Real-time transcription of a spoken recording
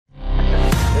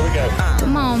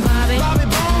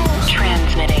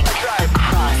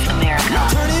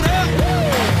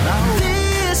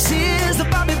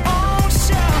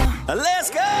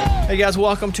guys,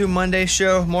 welcome to Monday's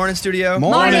show. Morning, studio.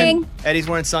 Morning. Eddie's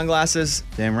wearing sunglasses.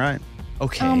 Damn right.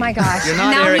 Okay. Oh my gosh. You're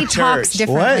not now Eric he talks Church.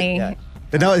 differently. Yeah.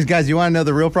 But no, guys, you want to know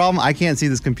the real problem? I can't see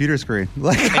this computer screen.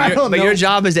 But your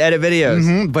job is to edit videos.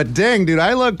 Mm-hmm, but dang, dude,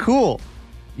 I look cool.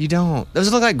 You don't.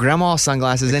 Those look like grandma's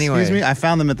sunglasses anyway. Excuse me? I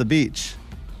found them at the beach.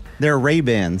 They're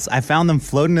Ray-Bans. I found them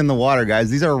floating in the water,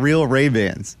 guys. These are real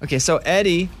Ray-Bans. Okay, so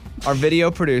Eddie, our video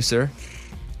producer,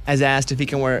 has asked if he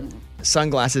can wear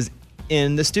sunglasses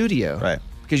in the studio. Right.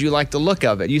 Because you like the look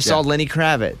of it. You saw Lenny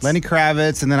Kravitz. Lenny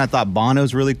Kravitz, and then I thought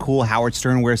Bono's really cool. Howard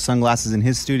Stern wears sunglasses in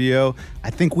his studio. I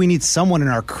think we need someone in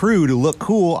our crew to look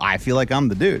cool. I feel like I'm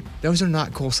the dude. Those are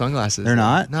not cool sunglasses. They're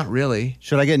not? Not really.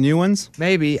 Should I get new ones?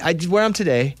 Maybe. I just wear them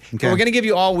today. Okay. We're going to give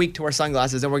you all week to wear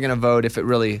sunglasses, and we're going to vote if it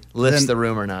really lifts Then the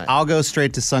room or not. I'll go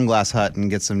straight to Sunglass Hut and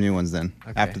get some new ones then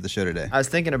after the show today. I was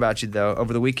thinking about you, though,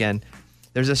 over the weekend.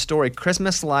 There's a story.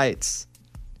 Christmas lights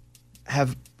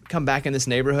have come back in this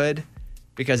neighborhood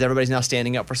because everybody's now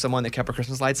standing up for someone that kept her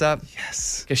Christmas lights up.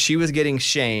 Yes. Because she was getting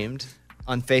shamed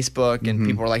on Facebook, and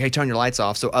people were like, hey, turn your lights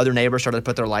off. So other neighbors started to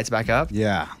put their lights back up.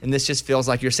 Yeah. And this just feels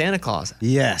like you're Santa Claus.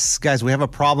 Yes. Guys, we have a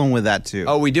problem with that too.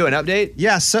 Oh, we do? An update?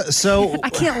 Yeah, so I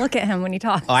can't look at him when he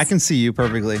talks. Oh, I can see you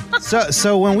perfectly.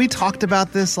 So when we talked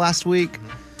about this last week,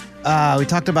 we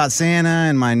talked about Santa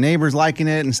and my neighbors liking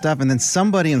it and stuff, and then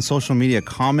somebody in social media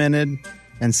commented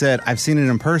and said, I've seen it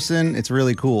in person, it's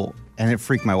really cool, and it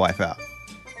freaked my wife out.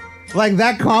 Like,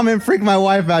 that comment freaked my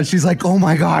wife out. She's like, oh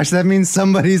my gosh, that means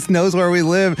somebody knows where we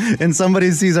live and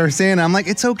somebody sees our Santa. I'm like,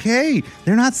 it's okay.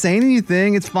 They're not saying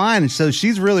anything. It's fine. So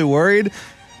she's really worried.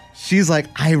 She's like,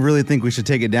 I really think we should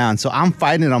take it down. So I'm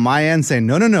fighting it on my end saying,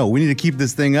 no, we need to keep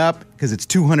this thing up because it's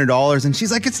 $200. And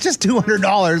she's like, it's just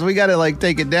 $200. We got to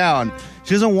take it down.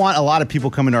 She doesn't want a lot of people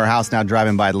coming to our house now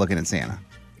driving by looking at Santa.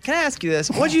 Can I ask you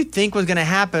this? What did you think was going to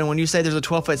happen when you say there's a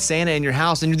 12-foot Santa in your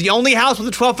house and you're the only house with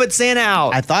a 12-foot Santa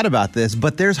out? I thought about this,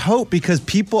 but there's hope because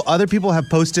other people have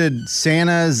posted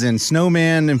Santas and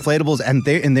snowman inflatables and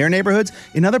in their neighborhoods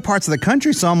in other parts of the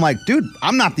country. So I'm like, dude,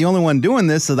 I'm not the only one doing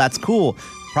this, so that's cool.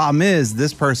 Problem is,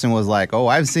 this person was like, oh,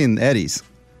 I've seen Eddie's.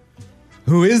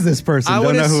 Who is this person? I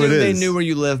would Don't know who it assume is. they knew where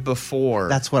you lived before.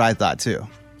 That's what I thought too.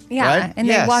 Yeah, right? and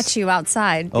Yes. they watch you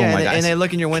outside. Oh my and gosh. they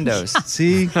look in your windows.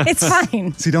 See? It's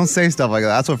fine. See, don't say stuff like that.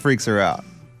 That's what freaks her out.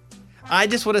 I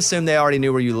just would assume they already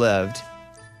knew where you lived,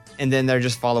 and then they're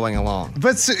just following along.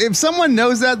 But if someone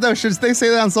knows that, though, should they say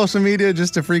that on social media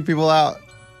just to freak people out?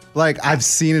 Like, I've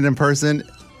seen it in person.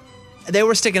 They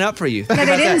were sticking up for you. Yeah,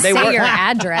 they didn't say were, your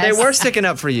address. They were sticking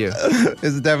up for you.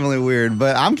 It's definitely weird,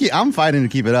 but I'm fighting to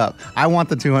keep it up. I want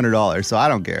the $200, so I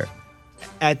don't care.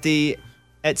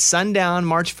 At sundown,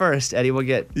 March 1st, Eddie will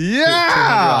get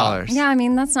Yeah! $200. Yeah, I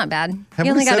mean, that's not bad. Have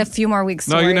You we only got said- a few more weeks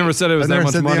to No, you wait. never said it was I've that never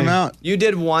much said money. the amount. You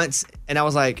did once, and I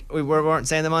was like, we weren't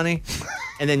saying the money,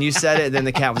 and then you said it, and then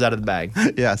the cat was out of the bag.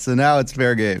 Yeah, so now it's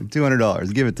fair game.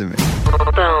 $200. Give it to me.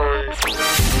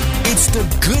 It's the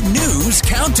Good News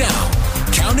Countdown.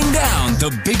 Counting down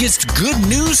the biggest good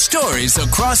news stories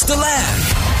across the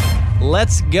land.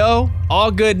 Let's go.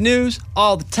 All good news,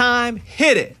 all the time.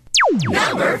 Hit it.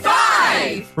 Number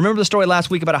 5. Remember the story last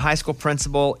week about a high school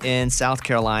principal in South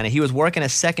Carolina? He was working a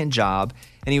second job,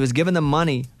 and he was giving the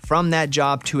money from that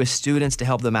job to his students to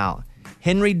help them out.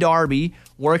 Henry Darby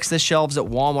works the shelves at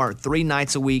Walmart 3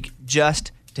 nights a week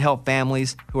just to help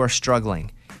families who are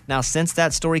struggling. Now, since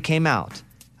that story came out,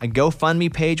 a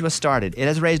GoFundMe page was started. It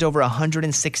has raised over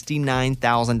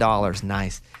 $169,000.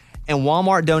 Nice. And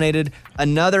Walmart donated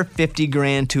another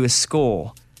 $50,000 to his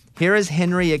school. Here is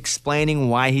Henry explaining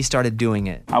why he started doing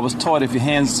it. I was taught if your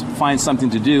hands find something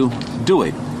to do, do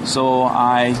it. So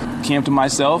I came to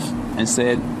myself and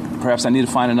said, perhaps I need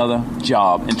to find another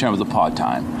job in terms of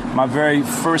part-time. My very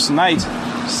first night,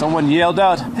 someone yelled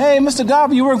out, hey, Mr.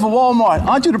 Darby, you work for Walmart.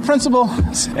 Aren't you the principal?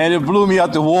 And it blew me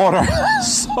out the water.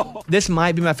 This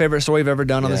might be my favorite story we've ever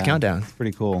done on this countdown. It's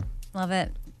pretty cool. Love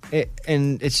it.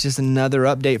 And it's just another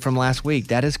update from last week.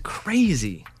 That is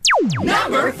crazy.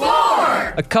 Number 4.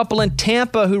 A couple in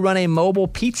Tampa who run a mobile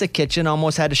pizza kitchen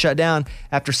almost had to shut down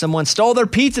after someone stole their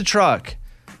pizza truck.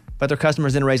 But their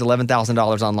customers then raised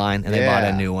 $11,000 online and they bought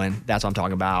a new one. That's what I'm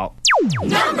talking about.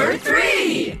 Number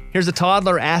 3. Here's a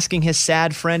toddler asking his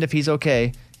sad friend if he's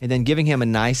okay and then giving him a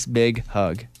nice big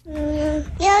hug. You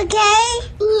okay?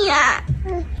 Yeah.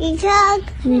 You hug?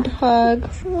 Need hug.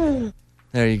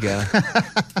 There you go.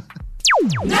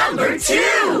 Number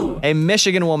 2. A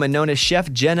Michigan woman known as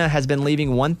Chef Jenna has been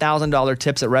leaving $1,000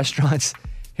 tips at restaurants.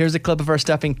 Here's a clip of her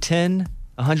stuffing 10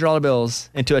 $100 bills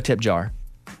into a tip jar.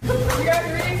 You got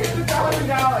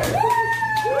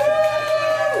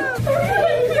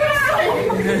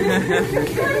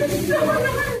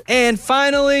And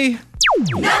finally,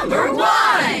 Number 1.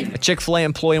 A Chick-fil-A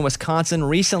employee in Wisconsin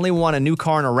recently won a new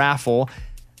car in a raffle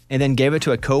and then gave it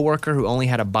to a coworker who only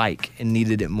had a bike and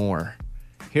needed it more.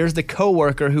 Here's the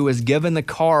coworker who was given the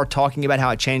car talking about how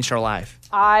it changed her life.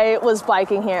 I was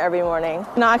biking here every morning.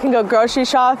 Now I can go grocery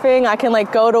shopping. I can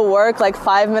go to work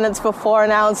 5 minutes before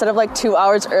now instead of 2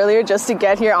 hours earlier just to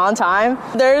get here on time.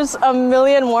 There's a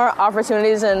million more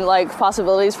opportunities and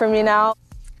possibilities for me now.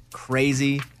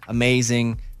 Crazy,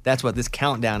 amazing. That's what this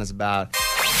countdown is about.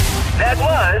 That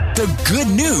was the Good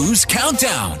News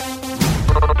Countdown.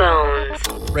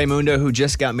 Raymundo, who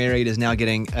just got married, is now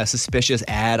getting a suspicious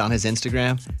ad on his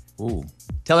Instagram. Ooh.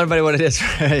 Tell everybody what it is,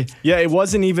 Ray. Yeah, it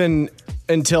wasn't even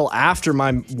until after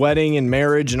my wedding and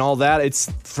marriage and all that.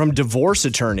 It's from divorce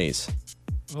attorneys.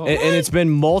 And it's been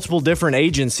multiple different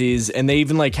agencies, and they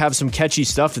even have some catchy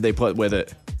stuff that they put with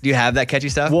it. Do you have that catchy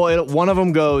stuff? Well, one of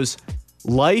them goes,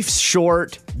 life's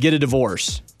short, get a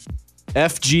divorce.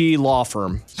 FG Law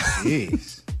Firm.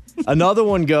 Jeez. Another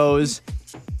one goes,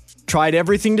 tried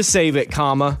everything to save it,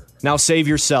 comma, now save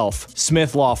yourself.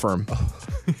 Smith Law Firm.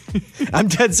 I'm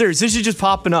dead serious. This is just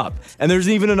popping up. And there's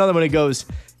even another one that goes,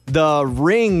 the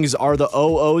rings are the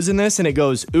OOs in this, and it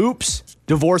goes, oops,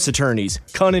 divorce attorneys,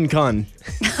 Kun and Kun.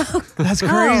 That's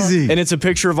crazy. And it's a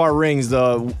picture of our rings,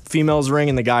 the female's ring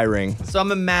and the guy ring. So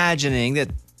I'm imagining that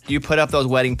you put up those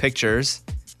wedding pictures,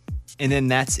 and then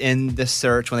that's in the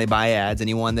search when they buy ads.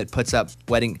 Anyone that puts up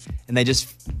wedding, and they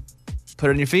just put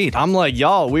it in your feed. I'm like,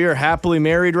 y'all, we are happily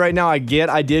married right now. I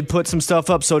did put some stuff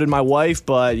up, so did my wife,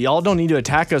 but y'all don't need to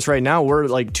attack us right now.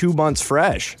 We're 2 months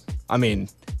fresh. I mean,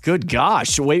 good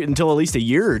gosh, wait until at least a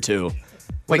year or two.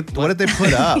 What did they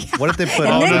put up? What did they put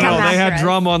up? No, they had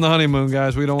drama on the honeymoon,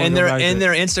 guys. We don't want to go back to in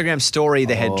their Instagram story,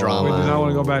 they had drama. We do not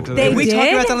want to go back to that. They Did we talk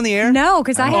about that on the air? No,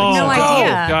 because I had no idea.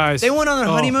 Guys. They went on their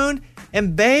honeymoon,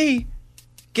 and Bae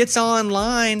gets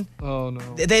online. Oh,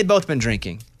 no. They had both been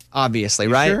drinking, obviously,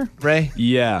 right? Sure? Ray?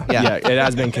 Yeah, it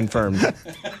has been confirmed.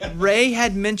 Ray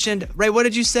had mentioned, Ray, what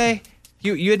did you say?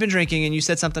 You had been drinking, and you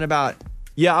said something about...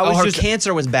 Yeah, I was her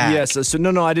cancer was back. Yes, so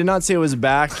no, I did not say it was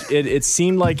back. It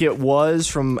seemed like it was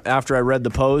from after I read the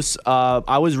post.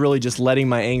 I was really just letting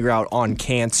my anger out on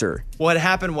cancer. What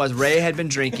happened was Ray had been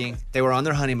drinking. They were on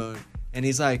their honeymoon, and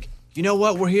he's like, you know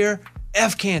what? We're here.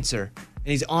 F cancer.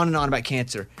 And he's on and on about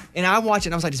cancer. And I watched it,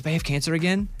 and I was like, does Bae have cancer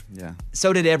again? Yeah.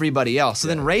 So did everybody else. So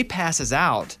then Ray passes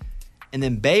out, and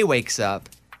then Bae wakes up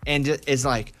and is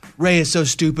like, Ray is so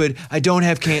stupid. I don't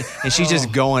have cancer. And she's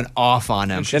just going off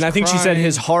on him. And I think she said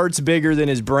his heart's bigger than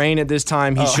his brain at this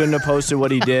time. He shouldn't have posted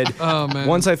what he did. Oh, man.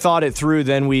 Once I thought it through,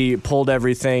 then we pulled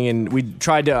everything, and we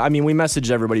tried to, we messaged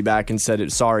everybody back and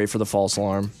said sorry for the false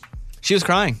alarm. She was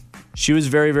crying. She was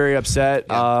very, very upset.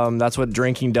 Yeah. That's what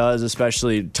drinking does,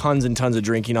 especially tons and tons of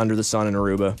drinking under the sun in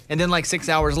Aruba. And then 6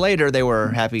 hours later, they were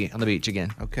happy on the beach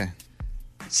again. Okay.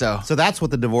 So that's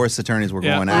what the divorce attorneys were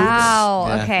going after. Wow.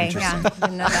 Yeah, Okay. Yeah.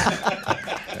 Didn't know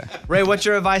that. Ray, what's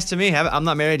your advice to me? I'm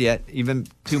not married yet, even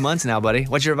 2 months now, buddy.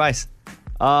 What's your advice?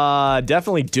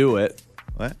 Definitely do it.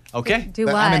 What? Okay. Do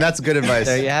what? I mean, that's good advice.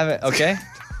 There you have it. Okay.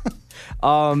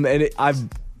 And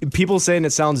people saying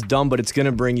it sounds dumb, but it's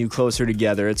gonna bring you closer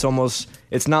together. It's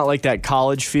not like that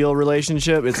college feel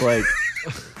relationship. It's like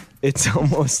it's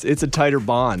a tighter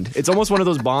bond. It's almost one of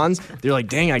those bonds. They're like,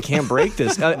 dang, I can't break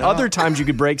this. Other times you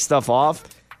could break stuff off.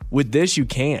 With this, you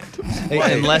can't.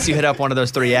 Unless you hit up one of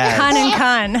those 3 ads. Kun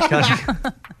and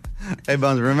Kun. Hey,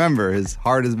 Bones, remember, his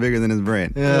heart is bigger than his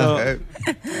brain. Yeah.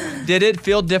 Okay. Did it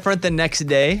feel different the next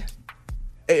day?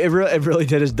 It really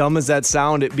did, as dumb as that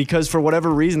sounded, because for whatever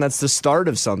reason, that's the start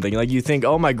of something. Like you think,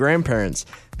 oh, my grandparents,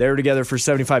 they were together for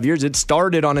 75 years. It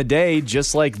started on a day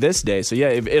just like this day. So yeah,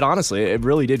 it honestly, it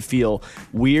really did feel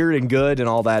weird and good and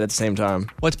all that at the same time.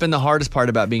 What's been the hardest part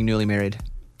about being newly married?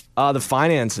 The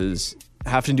finances.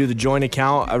 Having to do the joint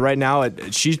account. Right now,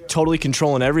 she's totally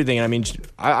controlling everything. I mean,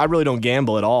 I really don't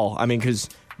gamble at all. I mean, because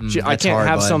I can't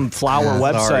have some flower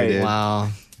website. Wow.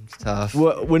 Tough.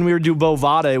 When we would do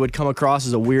Bovada, it would come across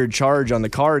as a weird charge on the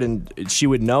card, and she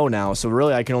would know now. So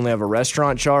really, I can only have a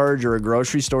restaurant charge or a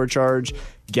grocery store charge,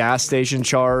 gas station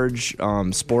charge,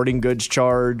 sporting goods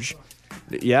charge.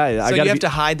 Yeah, so you have to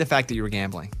hide the fact that you were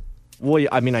gambling. Well,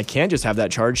 I mean, I can't just have that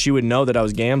charge. She would know that I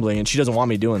was gambling, and she doesn't want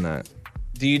me doing that.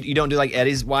 You don't do like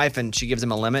Eddie's wife, and she gives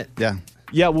him a limit? Yeah.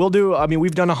 Yeah, we'll do. I mean,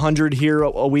 we've done 100 here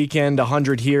a weekend,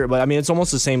 100 here, but I mean, it's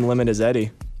almost the same limit as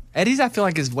Eddie. Eddie's, I feel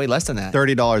like, is way less than that.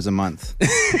 $30 a month.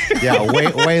 Yeah,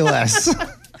 way less.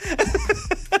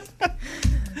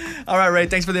 All right, Ray,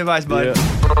 thanks for the advice, bud. Yeah.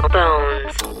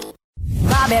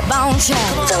 Bobby Bone Show.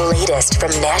 The latest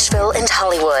from Nashville and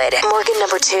Hollywood. Morgan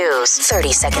number 2's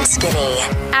 30-Second Skinny.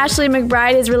 Ashley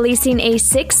McBride is releasing a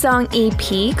 6-song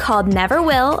EP called Never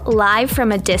Will, live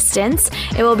from a distance.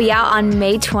 It will be out on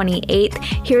May 28th.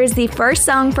 Here is the first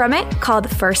song from it, called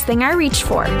First Thing I Reached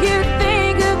For. You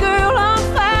think a girl on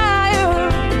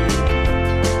fire,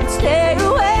 stay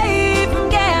away from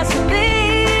gasoline.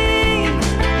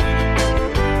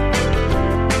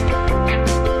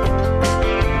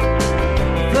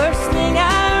 First thing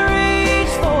I reach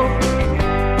for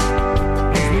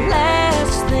is the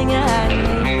last thing I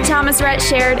need. Thomas Rhett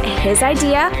shared his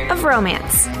idea of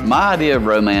romance. My idea of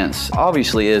romance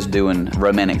obviously is doing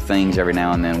romantic things every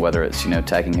now and then, whether it's,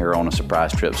 taking her on a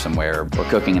surprise trip somewhere or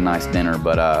cooking a nice dinner.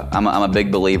 But I'm a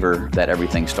big believer that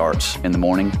everything starts in the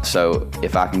morning. So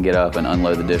if I can get up and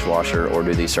unload the dishwasher or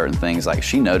do these certain things, like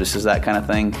she notices that kind of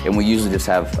thing, and we usually just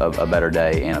have a better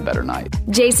day and a better night.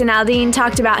 Jason Aldean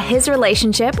talked about his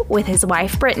relationship with his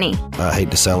wife, Brittany. I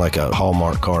hate to sound like a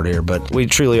Hallmark card here, but we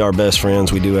truly are best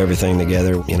friends. We do everything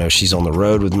together. She's on the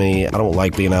road with me. I don't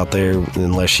like being out there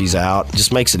unless she's out. It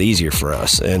just makes it easier for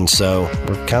us. And so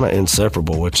we're kind of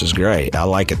inseparable, which is great. I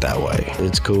like it that way.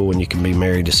 It's cool when you can be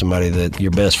married to somebody that you're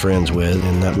best friends with,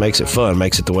 and that makes it fun,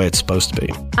 makes it the way it's supposed to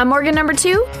be. I'm Morgan number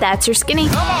 2. That's your skinny.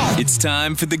 It's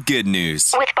time for the good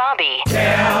news. With Bobby.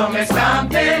 Tell me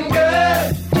something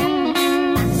good.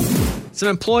 Some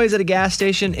employees at a gas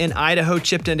station in Idaho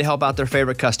chipped in to help out their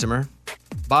favorite customer.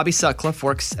 Bobby Sutcliffe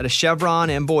works at a Chevron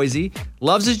in Boise,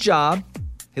 loves his job,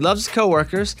 he loves his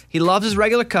coworkers, he loves his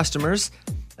regular customers,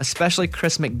 especially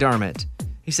Chris McDermott.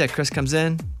 He said Chris comes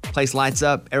in, place lights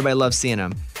up, everybody loves seeing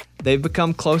him. They've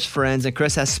become close friends, and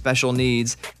Chris has special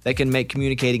needs that can make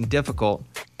communicating difficult.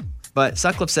 But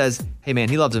Sutcliffe says, hey man,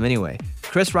 he loves him anyway.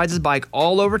 Chris rides his bike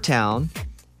all over town,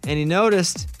 and he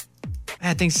noticed,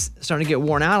 man, things starting to get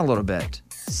worn out a little bit.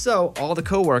 So all the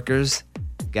coworkers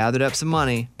gathered up some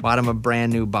money, bought him a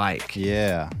brand new bike.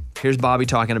 Yeah. Here's Bobby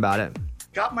talking about it.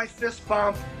 Got my fist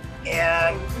bump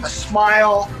and a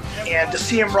smile, and to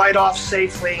see him ride off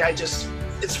safely,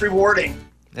 it's rewarding.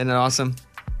 Isn't it awesome?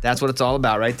 That's what it's all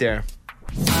about right there.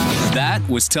 That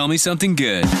was Tell Me Something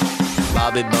Good.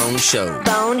 Bobby Bone Show.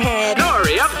 Bonehead.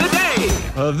 Story of the day.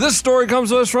 This story comes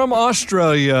to us from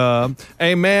Australia.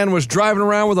 A man was driving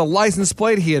around with a license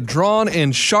plate he had drawn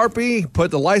in Sharpie,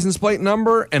 put the license plate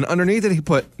number, and underneath it he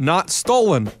put not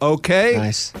stolen, okay?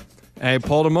 Nice. And he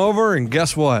pulled him over, and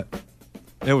guess what?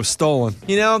 It was stolen.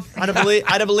 I'd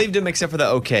have believed him except for the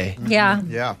okay. Yeah.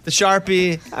 Yeah. The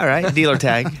Sharpie, all right, dealer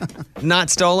tag. Not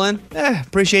stolen,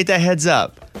 appreciate that heads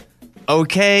up.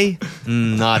 Okay,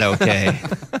 not okay.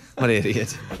 What an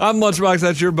idiot. I'm Lunchbox,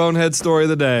 that's your bonehead story of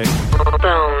the day.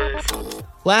 Bones.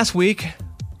 Last week,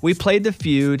 we played the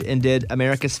Feud and did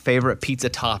America's favorite pizza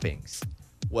toppings.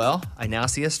 Well, I now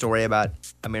see a story about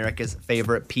America's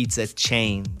favorite pizza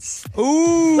chains.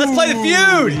 Ooh. Let's play the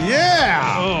Feud.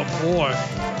 Yeah. Oh, boy.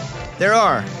 There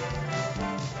are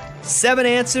 7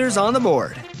 answers on the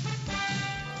board.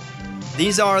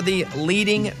 These are the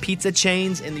leading pizza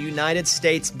chains in the United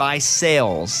States by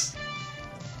sales.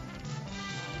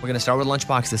 We're going to start with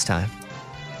Lunchbox this time.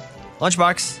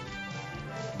 Lunchbox,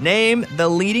 name the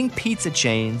leading pizza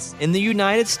chains in the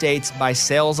United States by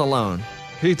sales alone.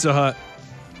 Pizza Hut.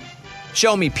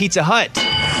 Show me Pizza Hut.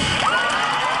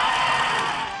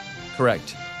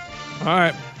 Correct. All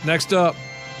right, next up,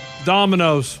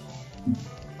 Domino's.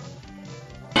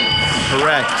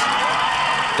 Correct.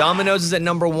 Domino's is at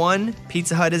number 1.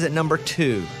 Pizza Hut is at number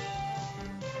 2.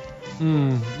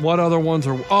 What other ones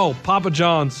are... Oh, Papa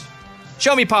John's.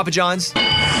 Show me Papa John's.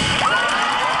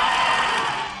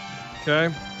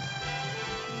 Okay.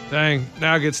 Dang,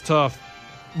 now it gets tough.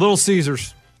 Little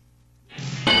Caesars.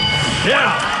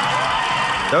 Yeah.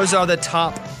 Those are the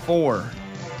top 4.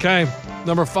 Okay,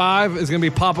 number 5 is going to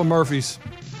be Papa Murphy's.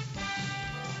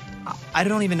 I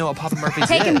don't even know what Papa Murphy's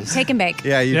Take is. and bake.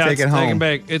 Yeah, you take it home. Take and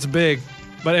bake. It's big,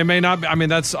 but it may not be. I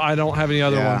mean, I don't have any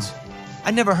other ones.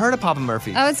 I never heard of Papa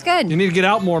Murphy's. Oh, it's good. You need to get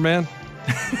out more, man.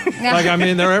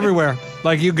 They're everywhere.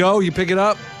 Like, you go, you pick it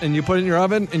up, and you put it in your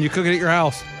oven, and you cook it at your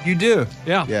house. You do?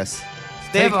 Yeah. Yes.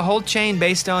 They have a whole chain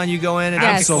based on you go in and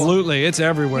Yes. Absolutely. It's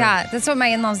everywhere. Yeah, that's what my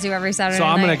in-laws do every Saturday So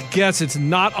I'm night. going to guess it's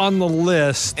not on the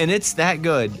list. And it's that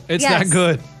good. It's Yes. that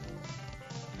good.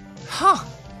 Huh.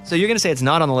 So you're going to say it's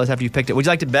not on the list after you picked it. Would you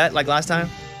like to bet like last time?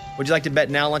 Would you like to bet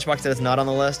now, Lunchbox, that it's not on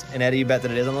the list? And Eddie, you bet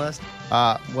that it is on the list?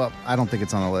 Well, I don't think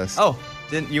it's on the list. Oh,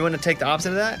 didn't you want to take the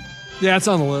opposite of that? Yeah, it's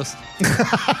on the list.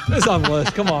 It's on the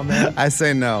list. Come on, man. I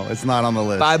say no. It's not on the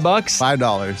list. $5?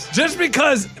 $5. Just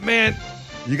because, man.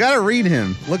 You got to read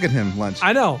him. Look at him, Lunch.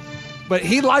 I know. but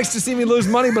he likes to see me lose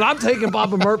money, but I'm taking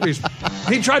Papa Murphy's.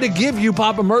 He tried to give you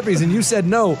Papa Murphy's, and you said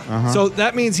no. So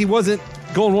that means he wasn't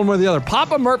going one way or the other.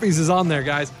 Papa Murphy's is on there,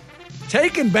 guys.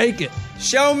 Take and bake it.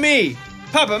 Show me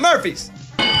Papa Murphy's.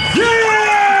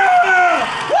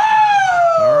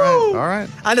 All right.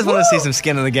 I just want to see some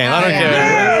skin in the game. I don't care.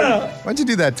 Yeah. Why'd you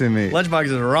do that to me? Lunchbox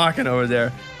is rocking over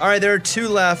there. All right, there are two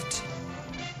left.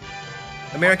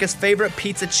 America's favorite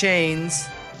pizza chains.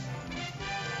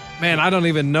 Man, I don't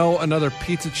even know another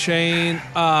pizza chain.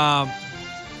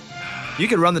 You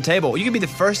could run the table. You could be the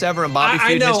first ever in Bobby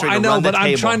Feud history to run the table. But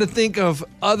I'm trying to think of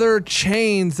other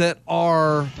chains that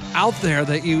are out there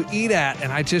that you eat at,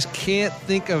 and I just can't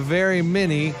think of very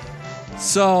many.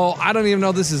 So I don't even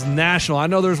know this is national. I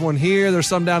know there's one here. There's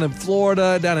some down in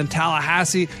Florida, down in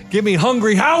Tallahassee. Give me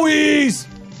Hungry Howie's.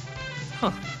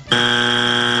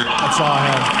 That's all I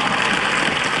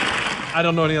have. I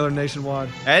don't know any other nationwide.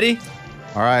 Eddie?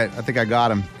 All right, I think I got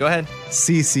him. Go ahead.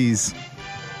 Cece's.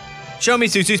 Show me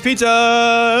Susie's Pizza.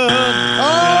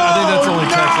 I think that's only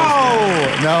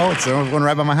Texas. No, it's the one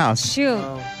right by my house. Shoot.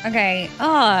 Okay.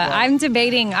 I'm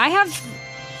debating. I have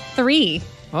 3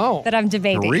 that I'm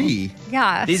debating. 3?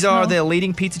 Yeah. These are the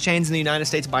leading pizza chains in the United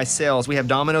States by sales. We have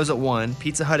Domino's at 1,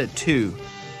 Pizza Hut at 2,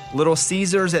 Little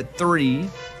Caesars at 3,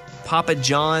 Papa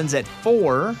John's at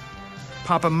 4,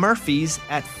 Papa Murphy's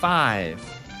at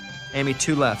 5. Amy,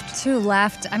 2 left. 2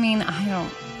 left. I mean, I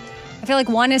feel like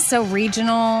 1 is so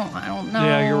regional. I don't know.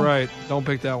 Yeah, you're right. Don't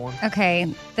pick that one. Okay,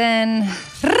 then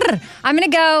I'm going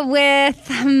to go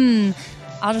with,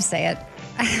 I'll just say it.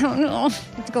 I don't know. I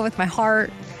have to go with my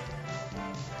heart.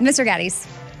 Mr. Gaddy's.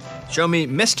 Show me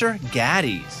Mr.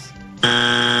 Gaddy's. Too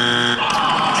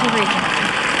regional.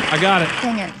 I got it.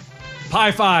 Dang it.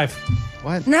 Pie 5.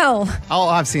 What? No. Oh,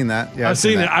 I've seen that. Yeah, I've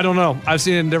seen it. I don't know. I've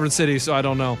seen it in different cities, so I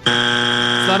don't know. Is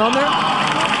that on there?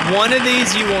 One of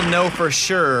these you will know for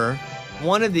sure.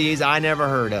 One of these I never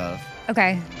heard of.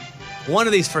 Okay. One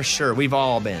of these for sure. We've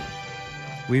all been.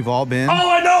 We've all been. Oh,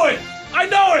 I know it. I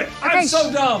know it. Okay. I'm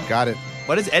so dumb. Got it.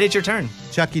 What is Eddie? It's your turn.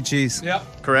 Chuck E. Cheese.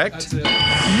 Yep. Correct? That's it.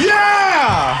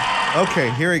 Yeah!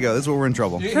 Okay, here we go. This is where we're in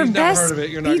trouble. You've For never best heard of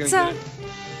it. You're not pizza, going to get it.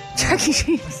 Chuck E.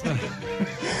 Cheese.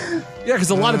 Yeah,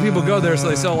 because a lot of people go there, so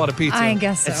they sell a lot of pizza. I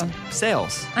guess so. It's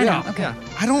sales. I know. Yeah. Okay. Yeah.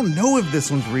 I don't know if this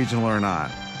one's regional or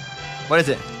not. What is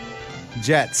it?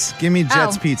 Jets. Give me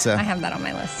Jets Pizza. I have that on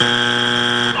my list.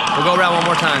 We'll go around one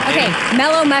more time. Okay, Amy?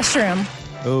 mellow mushroom.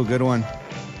 Oh, good one.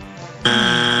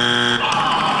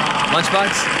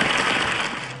 Lunchbox?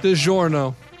 DiGiorno.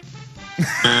 No,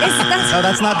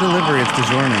 that's not delivery. It's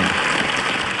DiGiorno.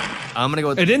 I'm going to go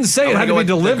with... It didn't say it I'm had gonna to be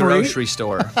go with the delivery. grocery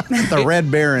store. The Red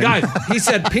Baron. Guys, he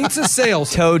said pizza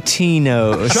sales.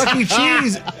 Totino's. Chuck E.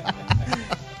 Cheese.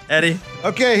 Eddie?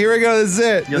 Okay, here we go. This is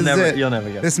it. You'll never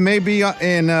get it. This may be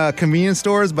in convenience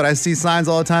stores, but I see signs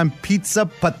all the time. Pizza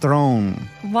Patron.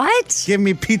 What? Give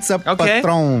me Pizza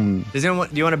Patron. Do you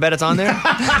want to bet it's on there?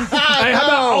 Hey, how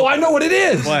about, I know what it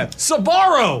is. What?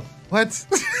 Sbarro. What?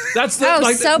 That's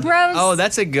the Soap Bros? Oh,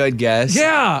 that's a good guess.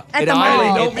 Yeah. At the mall.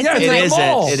 Yeah, It it's at the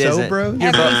mall. isn't. It isn't. Bros?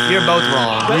 You're both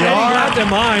wrong. But Eddie got to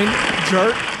mine,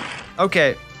 jerk.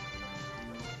 Okay.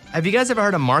 Have you guys ever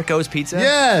heard of Marco's Pizza?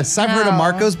 Yes, I've heard of No.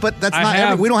 Marco's, but that's I not.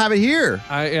 have. We don't have it here.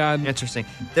 Interesting.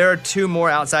 There are 2 more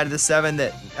outside of the 7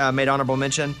 that made honorable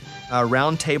mention.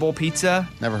 Round Table Pizza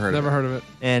Never heard Never of it. heard of it.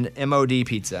 and MOD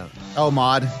Pizza. Oh,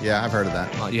 Mod. Yeah, I've heard of that.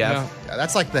 Oh, you have? Yeah,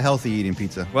 that's like the healthy eating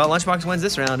pizza. Well, Lunchbox wins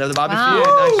this round of the Bobby Wow. Feud.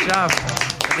 Nice job.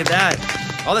 Look at that.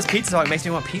 All this pizza talk makes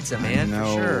me want pizza, man,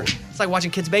 No. for sure. It's like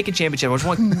watching Kids Baking Championship. I just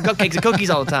want cupcakes and cookies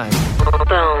all the time.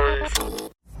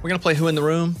 We're going to play Who in the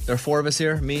Room. There are 4 of us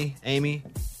here. Me, Amy,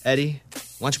 Eddie,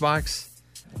 Lunchbox.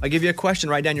 I'll give you a question.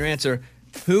 Write down your answer.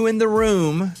 Who in the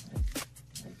room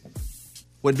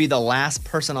would be the last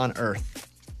person on Earth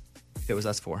if it was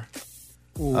us 4?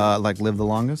 Like live the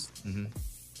longest? You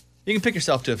can pick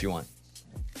yourself, too, if you want.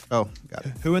 Oh, got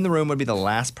it. Who in the room would be the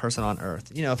last person on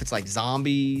Earth? You know, if it's like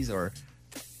zombies or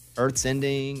Earth's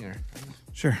ending or...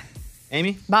 Sure.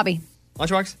 Amy? Bobby.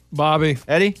 Lunchbox? Bobby.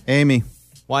 Eddie? Amy.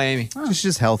 Why Amy? She's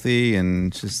just healthy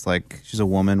and just like she's a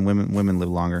woman. Women live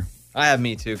longer. I have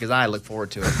me too, because I look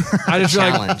forward to it. I just feel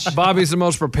Challenge. like Bobby's the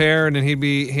most prepared, and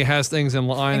he has things in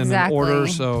line Exactly. and in order,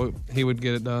 so he would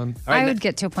get it done. I would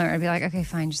get to a point where I'd be like, okay,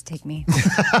 fine, just take me.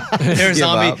 There's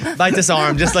zombie. Bite this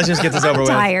arm. Let's just get this over with.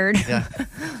 Tired. Yeah.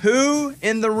 Who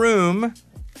in the room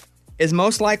is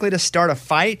most likely to start a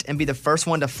fight and be the first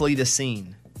one to flee the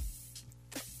scene?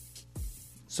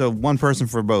 So one person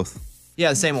for both. Yeah,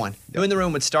 the same one. Who in the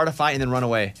room would start a fight and then run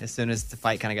away as soon as the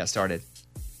fight kind of got started?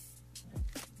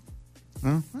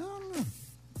 Huh?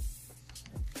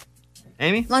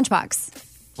 Amy? Lunchbox.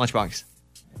 Lunchbox.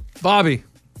 Bobby.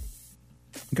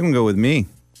 You can go with me.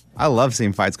 I love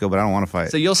seeing fights go, but I don't want to fight.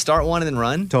 So you'll start one and then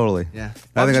run? Totally. Yeah. I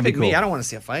think that'd be pick me. cool. I don't want to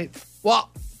see a fight. Well,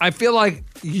 I feel like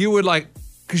you would like,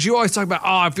 because you always talk about,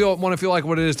 I want to feel like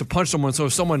what it is to punch someone. So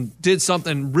if someone did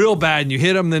something real bad and you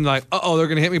hit them, then like, they're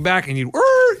going to hit me back, and you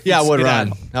Yeah, I would get run.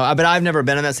 out. No, but I've never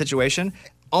been in that situation.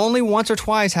 Only once or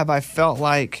twice have I felt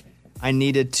like I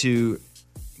needed to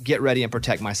get ready and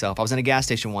protect myself. I was in a gas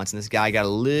station once, and this guy got a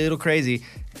little crazy,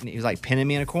 and he was like pinning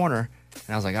me in a corner.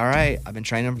 And I was like, all right, I've been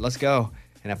training, let's go.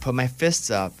 And I put my fists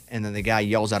up, and then the guy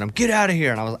yells at him, get out of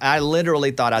here. And I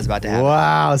literally thought I was about to have it.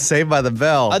 Wow, Saved by the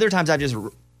Bell. Other times I've just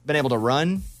been able to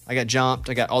run. I got jumped.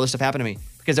 I got all this stuff happen to me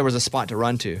because there was a spot to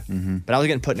run to. But I was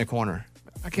getting put in a corner.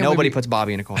 can't Nobody believe you- puts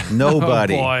Bobby in a corner.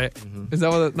 Nobody. Oh, boy. Is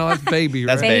that what? No, that's baby. Right?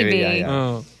 That's baby.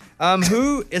 Yeah. Oh.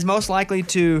 Who is most likely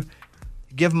to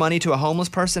give money to a homeless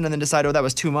person and then decide, that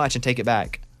was too much and take it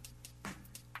back?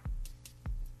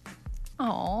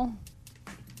 Oh.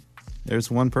 There's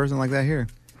one person like that here.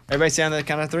 Everybody say on the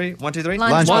count of three. 1, 2, 3.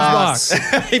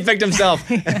 Lunchbox. He picked himself.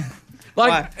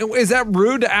 Like, is that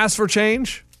rude to ask for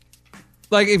change?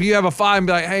 Like, if you have a 5 and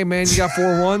be like, hey, man, you got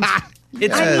 4 ones?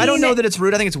 I don't know that it's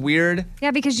rude. I think it's weird.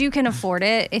 Yeah, because you can afford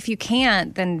it. If you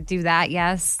can't, then do that,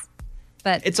 yes.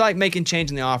 But It's like making change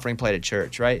in the offering plate at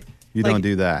church, right? You don't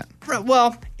do that.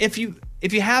 Well, if you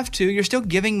have to, you're still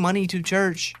giving money to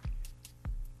church.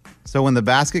 So when the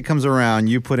basket comes around,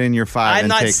 you put in your 5 I'm and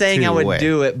not take saying 2 I would away.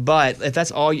 do it, but if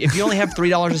that's all, if you only have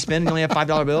 $3 to spend and you only have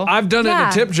 $5 bill, I've done it in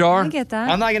a tip jar. I get that.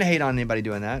 I'm not gonna hate on anybody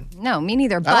doing that. No, me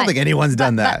neither. But, I don't think anyone's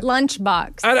done that. But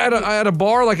lunchbox. At a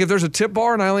bar, like if there's a tip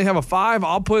bar and I only have a 5,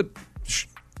 I'll put,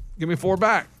 give me 4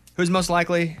 back. Who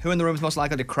in the room is most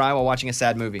likely to cry while watching a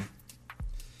sad movie?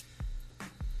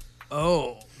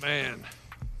 Oh, man.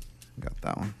 Got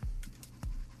that one.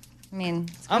 I mean,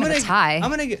 it's I'm kind of a tie.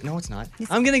 No, it's not.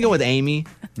 I'm gonna go with Amy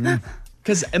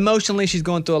because emotionally she's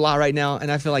going through a lot right now,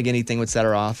 and I feel like anything would set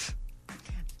her off.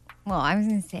 Well, I was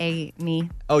going to say me.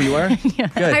 Oh, you are? Yeah,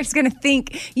 Good. I was going to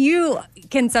think you're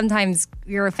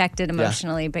affected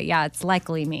emotionally, but yeah, it's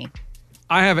likely me.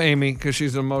 I have Amy because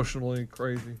she's emotionally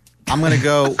crazy. I'm going to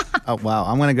go,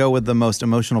 I'm going to go with the most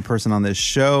emotional person on this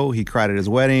show. He cried at his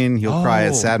wedding. He'll cry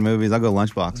at sad movies. I'll go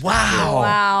Lunchbox.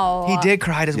 Wow. He did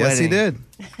cry at his Yes, wedding. he did.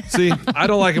 See, I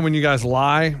don't like it when you guys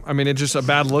lie. I mean, it's just a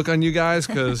bad look on you guys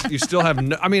because you still have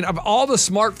no. I mean, of all the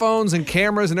smartphones and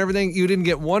cameras and everything, you didn't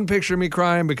get one picture of me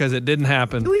crying because it didn't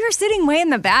happen. We were sitting way in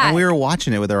the back. And we were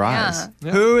watching it with our Yeah. eyes.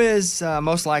 Yeah. Who is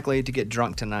most likely to get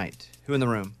drunk tonight? Who in the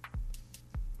room?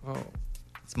 Oh.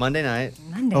 It's Monday night.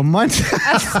 Monday. Oh, Monday.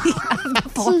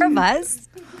 The 4 of us.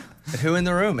 But who in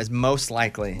the room is most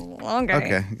likely? Okay.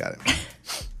 Okay, got it.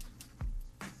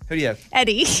 Who do you have?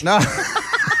 Eddie. No.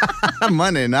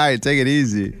 Monday night. Take it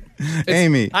easy.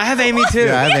 Amy. I have Amy too.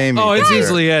 Yeah, I have Amy. Oh, it's for sure.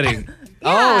 easily Eddie.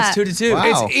 Oh, it's 2-2.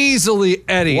 Wow. It's easily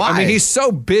Eddie. I Why? mean, he's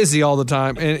so busy all the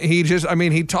time, and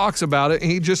he talks about it.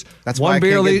 And he just That's one why I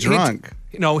beer can't get leads- drunk.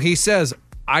 He says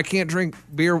I can't drink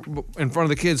beer in front of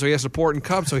the kids, so he has to pour it in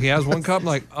cups. So he has one cup.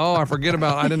 Like, I forget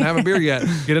about it. I didn't have a beer yet.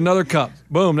 Get another cup.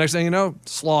 Boom. Next thing you know,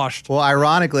 sloshed. Well,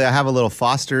 ironically, I have a little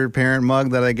foster parent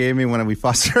mug that I gave me when we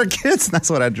foster our kids. And that's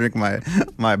what I drink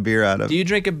my beer out of. Do you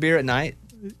drink a beer at night?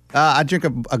 I drink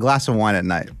a glass of wine at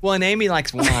night. Well, and Amy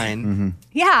likes wine.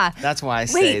 Yeah. That's why I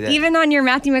say Wait, that. even on your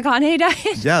Matthew McConaughey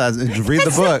diet? Yeah, read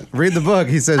the book. Read the book.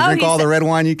 He says, Oh, drink he all the said- red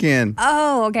wine you can.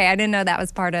 Oh, okay. I didn't know that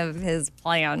was part of his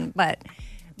plan. But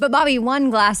Bobby, one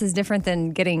glass is different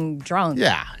than getting drunk.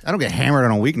 Yeah, I don't get hammered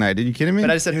on a weeknight. Did you kidding me?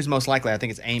 But I just said who's most likely. I think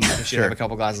it's Amy because she'd have a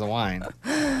couple glasses of wine.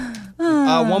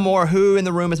 One more. Who in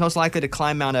the room is most likely to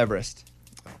climb Mount Everest?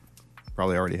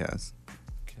 Probably already has.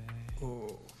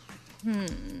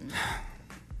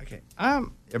 Okay.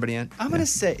 Everybody in? I'm gonna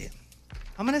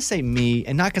say me,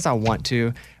 and not because I want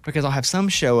to, because I'll have some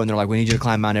show and they're like, "We need you to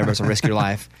climb Mount Everest and risk your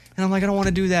life," and I'm like, "I don't want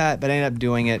to do that," but I end up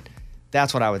doing it.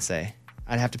 That's what I would say.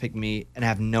 I'd have to pick me, and I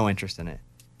have no interest in it.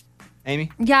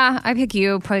 Amy? Yeah, I pick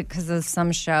you because of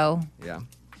some show. Yeah.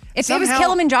 If it Somehow- was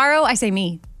Kilimanjaro, I say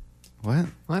me What?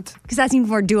 because that seems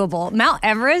more doable. Mount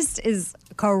Everest is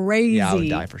crazy. Yeah, I would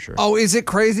die for sure. Oh, is it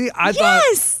crazy? I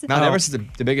Yes. thought Mount Everest is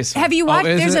the biggest. Have you watched?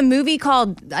 is There's it? a movie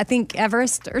called I think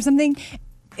Everest or something.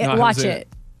 I haven't Watch seen it.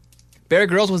 it. Bear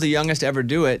Grylls was the youngest to ever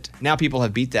do it. Now people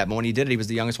have beat that, but when he did it, he was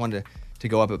the youngest one to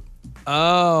go up.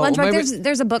 Oh, Lunchbox. maybe,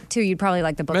 There's a book too. You'd probably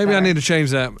like the book. maybe I better. need to change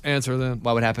that answer then.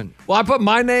 What would happen? Well, I put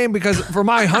my name because for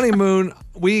my honeymoon,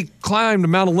 we climbed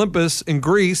Mount Olympus in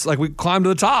Greece, like we climbed to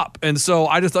the top. And so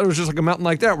I just thought it was just like a mountain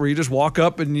like that where you just walk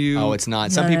up and you. Oh, it's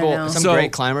not. Some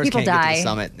great climbers People can't get to die. the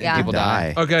summit. Yeah. And people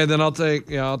die. Okay, then I'll take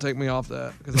me off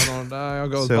that because I don't want to die. I'll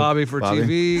go with So, Bobby for Bobby?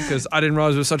 TV because I didn't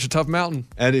realize it was such a tough mountain.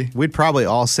 Eddie. We'd probably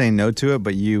all say no to it,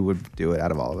 but you would do it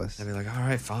out of all of us. I'd be like, all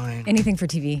right, fine. Anything for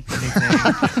TV.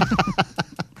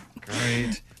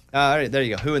 Great. All right, there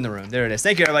you go. Who in the room? There it is.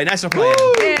 Thank you, everybody. Nice for playing.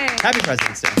 Happy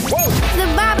President's Day.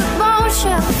 The Bobby Bones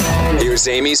Show. Here's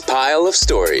Amy's pile of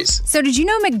stories. So did you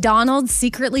know McDonald's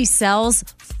secretly sells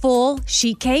full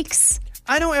sheet cakes?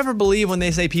 I don't ever believe when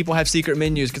they say people have secret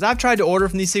menus because I've tried to order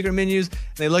from these secret menus and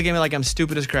they look at me like I'm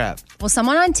stupid as crap. Well,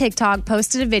 someone on TikTok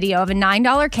posted a video of a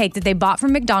 $9 cake that they bought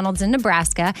from McDonald's in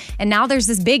Nebraska, and now there's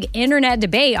this big internet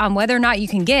debate on whether or not you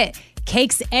can get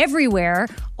cakes everywhere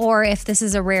or if this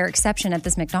is a rare exception at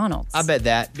this McDonald's. I bet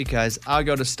that because I'll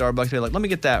go to Starbucks and be like, let me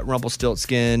get that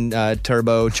Rumpelstiltskin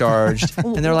turbo charged.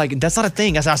 And they're like, that's not a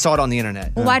thing. I saw it on the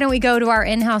internet. Well, why don't we go to our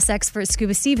in-house expert,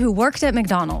 Scuba Steve, who worked at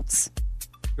McDonald's?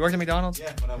 You worked at McDonald's?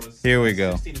 Yeah, when I was Here we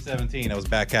go. 16 to 17, I was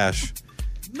back cash.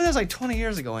 But that was like 20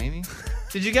 years ago, Amy.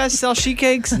 Did you guys sell sheet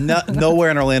cakes? Nowhere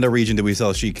in Orlando region do we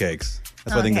sell sheet cakes.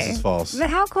 That's why I think this Okay. is false.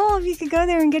 But how cool if you could go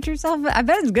there and get yourself, I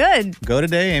bet it's good. Go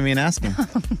today, Amy, and ask him.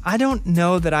 I don't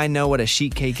know that I know what a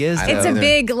sheet cake is. It's a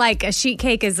big, like a sheet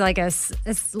cake is like a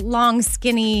long,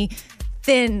 skinny,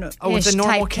 thin Oh, it's a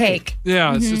normal type cake.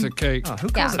 Yeah, it's just a cake. Oh, who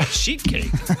calls it a sheet cake?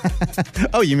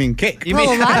 Oh, you mean cake? You Well,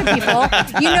 mean a lot of people,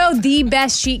 you know, the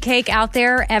best sheet cake out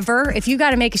there ever. If you got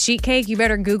to make a sheet cake, you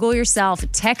better Google yourself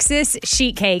Texas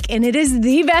sheet cake, and it is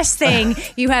the best thing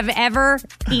you have ever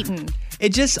eaten.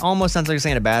 It just almost sounds like you're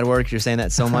saying a bad word 'cause you're saying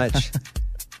that so much.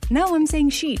 No, I'm saying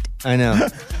sheet. I know.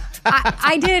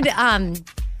 I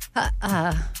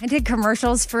did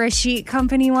commercials for a sheet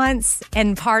company once,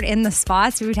 and part in the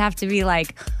spots we would have to be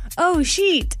like, "Oh,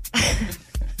 sheet."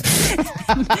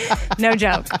 No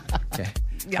joke. Okay.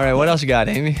 All right, what else you got,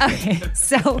 Amy? Okay,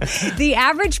 so the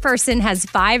average person has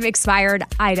 5 expired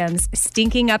items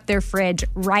stinking up their fridge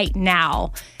right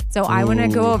now. So I want to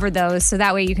go over those so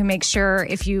that way you can make sure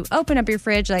if you open up your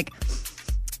fridge, like,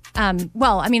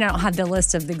 well, I mean, I don't have the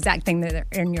list of the exact thing that are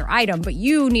in your item, but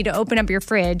you need to open up your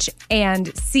fridge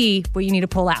and see what you need to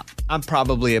pull out. I'm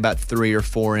probably about 3 or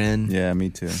 4 in. Yeah, me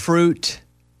too. Fruit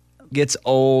gets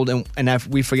old and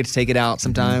we forget to take it out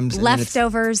sometimes. and then it's-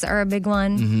 Leftovers are a big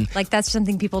one. Like that's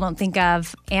something people don't think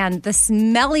of. And the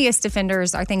smelliest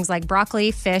offenders are things like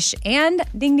broccoli, fish, and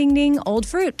ding, ding, ding, old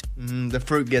fruit. the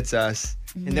fruit gets us.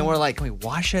 And then we're like, can we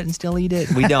wash it and still eat it?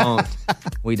 We don't.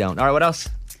 We don't. All right, what else?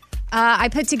 I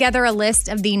put together a list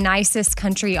of the nicest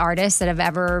country artists that have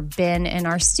ever been in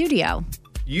our studio.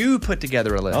 You put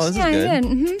together a list. Oh, this Yeah, is good.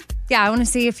 I did. Yeah, I want to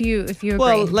see if you agree.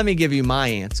 Well, let me give you my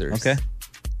answers. Okay.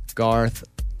 Garth,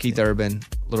 Keith Urban,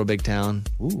 Little Big Town.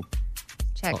 Ooh.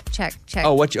 check.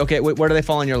 Oh, where do they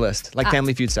fall on your list? Like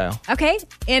Family Feud style? Okay,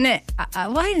 in it.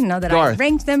 Well, I didn't know that Garth. I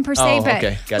ranked them per se, Oh, but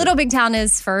okay, got it. Little Big Town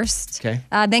is first. Okay.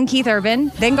 Then Keith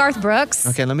Urban, then Garth Brooks.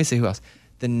 Okay, let me see who else.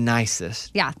 The nicest.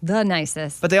 Yeah, the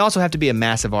nicest. But they also have to be a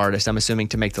massive artist, I'm assuming,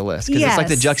 to make the list. Because it's like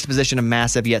the Yes. juxtaposition of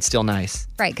massive yet still nice.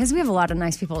 Right, because we have a lot of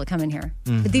nice people that come in here.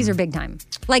 Mm-hmm. But these are big time.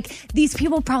 Like, these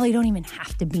people probably don't even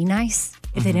have to be nice if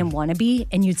Mm-hmm. they didn't want to be,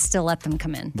 and you'd still let them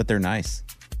come in. But they're nice.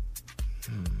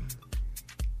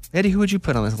 Eddie, who would you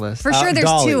put on this list? For sure, there's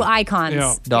Dolly. 2 icons.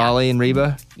 Yeah. Dolly and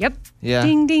Reba? Yep. Yeah.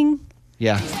 Ding, ding.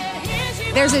 Yeah.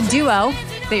 There's a duo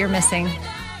that you're missing.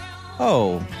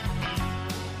 Oh.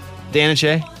 Dan and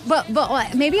Shay? But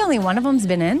what, maybe only one of them's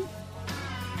been in?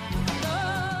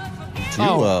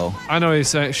 Duo. I know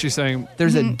she's saying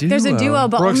There's a duo. There's a duo,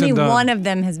 but Brooks only and Dunn. one of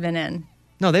them has been in.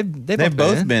 No, they've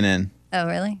both been in. Oh,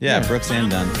 really? Yeah, Brooks and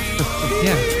Dunn.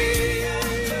 Yeah.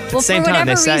 Well, Same for time,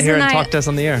 they whatever sat here and reason, talked to us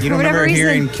on the air. You For don't whatever remember reason-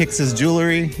 hearing Kix's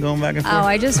jewelry going back and forth? Oh,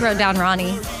 I just wrote down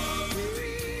Ronnie.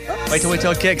 Wait till we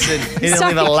tell Kix that he didn't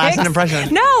Sorry, leave a lasting Kix.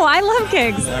 impression. No, I love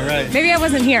Kix. All right. Maybe I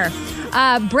wasn't here.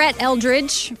 Brett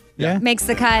Eldridge Yeah. makes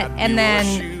the cut. And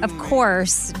then, of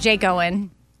course, Jake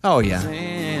Owen. Oh, yeah. There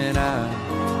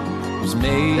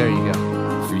you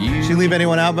go. Did you leave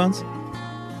anyone out, Bones? I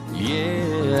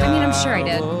mean, I'm sure I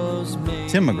did.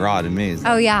 Tim McGraw to me is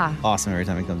Oh, yeah. awesome every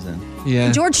time he comes in.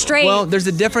 Yeah. George Strait. Well, there's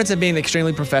a difference in being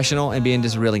extremely professional and being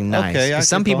just really nice. Okay, yeah, 'Cause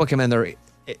some good people call. come in,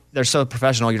 they're so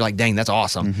professional, you're like, dang, that's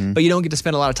awesome. But you don't get to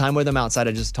spend a lot of time with them outside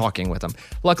of just talking with them.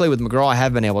 Luckily, with McGraw, I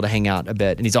have been able to hang out a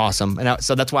bit, and he's awesome. And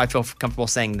so that's why I feel comfortable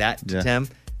saying that to Yeah. Tim,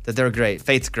 that they're great.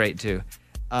 Faith's great, too.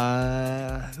 Who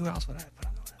else would I put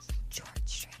on the list? George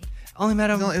Strait. Only met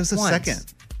him No, it was the once. second.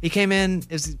 He came in.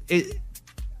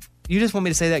 You just want me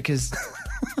to say that because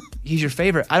he's your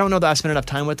favorite. I don't know that I've spent enough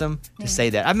time with him to say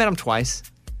that. I've met him twice.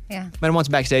 Yeah. Met him once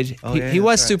backstage. Oh, he yeah, he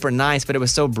was that's right. super nice, but it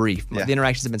was so brief. Yeah. The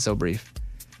interactions have been so brief.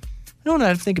 I don't know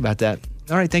how to think about that.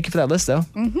 All right, thank you for that list, though.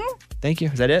 Mm-hmm. Thank you.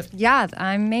 Is that it? Yeah,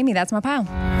 I'm Amy. That's my pile.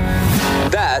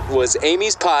 That was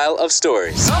Amy's pile of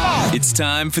stories. It's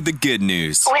time for the good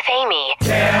news. With Amy.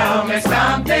 Tell me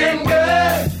something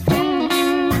good.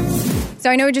 So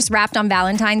I know we just wrapped on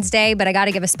Valentine's Day, but I got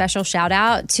to give a special shout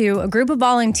out to a group of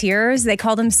volunteers. They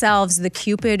call themselves the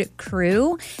Cupid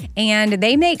Crew, and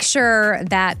they make sure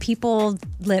that people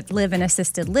live in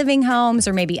assisted living homes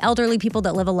or maybe elderly people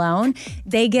that live alone.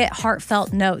 They get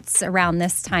heartfelt notes around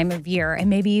this time of year and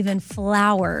maybe even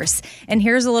flowers. And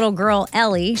here's a little girl,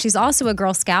 Ellie. She's also a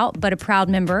Girl Scout, but a proud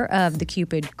member of the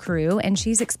Cupid Crew, and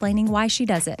she's explaining why she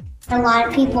does it. A lot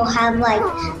of people have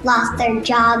lost their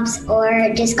jobs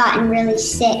or just gotten really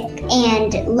sick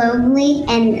and lonely,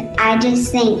 and I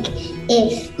just think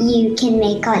if you can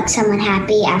make someone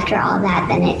happy after all that,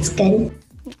 then it's good.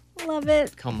 Love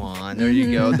it. Come on, there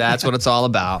you go. That's what it's all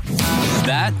about.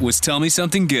 That was Tell Me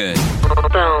Something Good.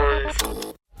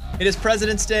 It is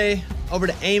President's Day. Over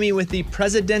to Amy with the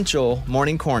presidential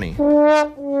morning corny.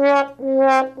 The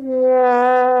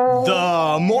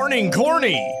morning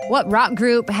corny. What rock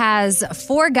group has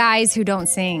 4 guys who don't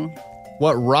sing?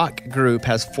 What rock group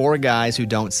has 4 guys who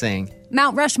don't sing?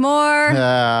 Mount Rushmore.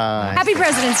 Happy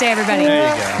President's Day, everybody.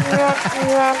 There you go.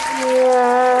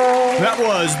 That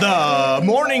was the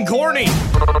morning corny.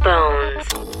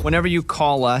 Whenever you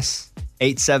call us,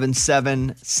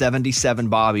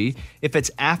 877-77-BOBBY, if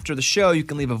it's after the show, you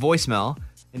can leave a voicemail,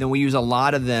 and then we use a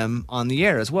lot of them on the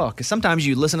air as well, because sometimes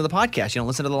you listen to the podcast, you don't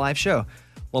listen to the live show.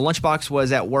 Well, Lunchbox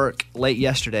was at work late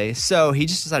yesterday, so he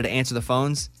just decided to answer the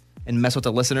phones and mess with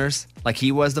the listeners like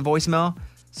he was the voicemail.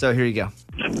 So here you go.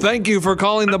 Thank you for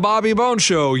calling the Bobby Bone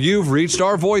Show. You've reached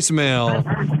our voicemail.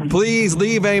 Please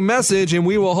leave a message and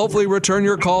we will hopefully return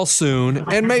your call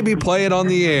soon and maybe play it on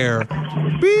the air.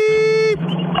 Beep!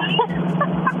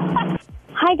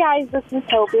 Hi guys, this is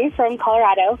Toby from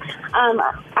Colorado.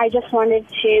 I just wanted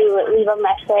to leave a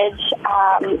message,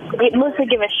 mostly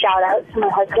give a shout out to my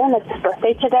husband. It's his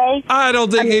birthday today. I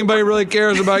don't think anybody really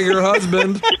cares about your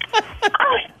husband.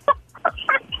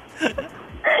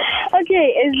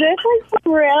 Okay, is this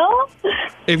for real?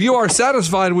 If you are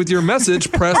satisfied with your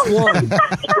message, press 1.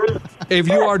 If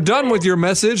you are done with your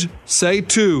message, say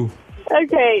 2.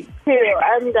 Okay, 2.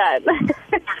 I'm done.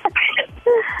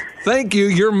 Thank you.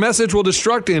 Your message will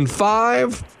destruct in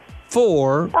 5,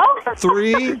 4,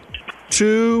 3,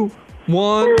 2, 1.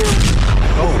 Oh,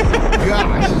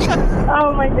 gosh.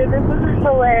 Oh my goodness, this is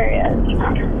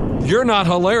hilarious. You're not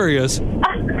hilarious.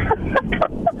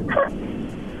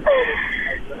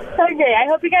 Okay, I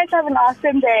hope you guys have an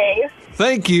awesome day.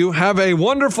 Thank you. Have a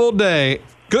wonderful day.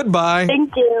 Goodbye.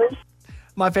 Thank you.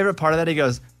 My favorite part of that, he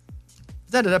goes,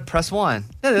 da-da-da, press 1.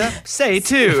 Da-da-da, say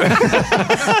 2. Like,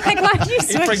 why did you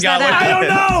switch that out? I don't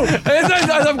know.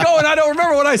 As I'm going, I don't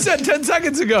remember what I said 10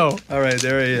 seconds ago. All right,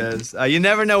 there he is. You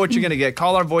never know what you're going to get.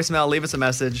 Call our voicemail, leave us a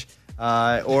message,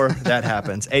 or that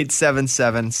happens.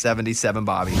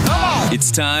 877-77-BOBBY.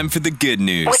 It's time for the good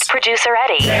news. With producer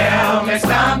Eddie. Tell me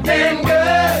something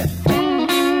good.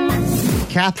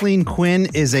 Kathleen Quinn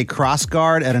is a cross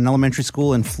guard at an elementary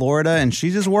school in Florida, and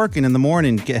she's just working in the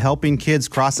morning, helping kids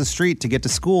cross the street to get to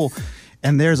school.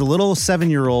 And there's a little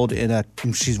 7-year-old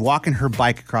she's walking her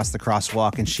bike across the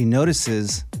crosswalk, and she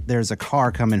notices there's a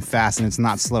car coming fast and it's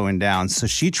not slowing down. So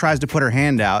she tries to put her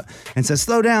hand out and says,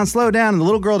 slow down, slow down. And the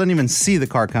little girl didn't even see the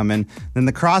car coming. Then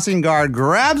the crossing guard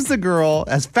grabs the girl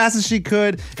as fast as she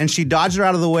could, and she dodged her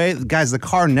out of the way. Guys, the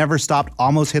car never stopped,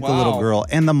 almost hit the little girl.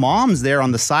 And the mom's there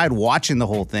on the side watching the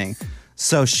whole thing.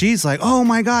 So she's like, oh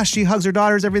my gosh, she hugs her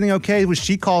daughter. Is everything okay? Well,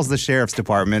 she calls the sheriff's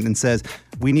department and says,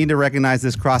 we need to recognize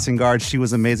this crossing guard. She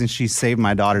was amazing. She saved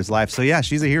my daughter's life. So yeah,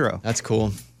 she's a hero. That's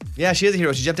cool. Yeah, she is a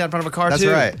hero. She jumped out in front of a car, That's too.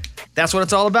 right. That's what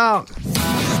it's all about.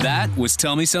 That was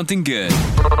Tell Me Something Good.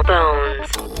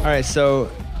 All right, so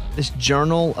this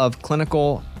Journal of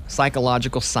Clinical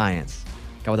Psychological Science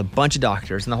got with a bunch of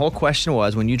doctors, and the whole question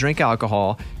was, when you drink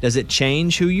alcohol, does it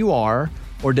change who you are,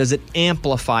 or does it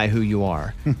amplify who you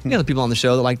are? You know the people on the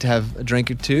show that like to have a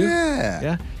drink or two?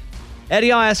 Yeah.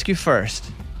 Eddie, I'll ask you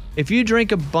first. If you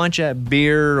drink a bunch of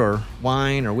beer or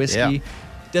wine or whiskey,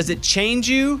 does it change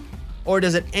you or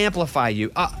does it amplify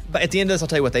you? But at the end of this, I'll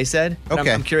tell you what they said.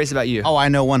 Okay. I'm curious about you. Oh, I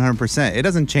know 100%. It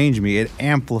doesn't change me. It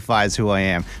amplifies who I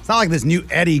am. It's not like this new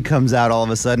Eddie comes out all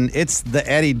of a sudden. It's the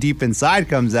Eddie deep inside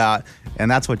comes out, and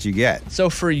that's what you get.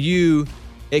 So for you,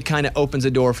 it kind of opens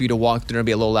a door for you to walk through and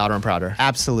be a little louder and prouder.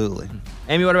 Absolutely.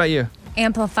 Amy, what about you?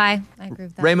 Amplify. I agree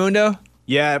with that. Raymundo?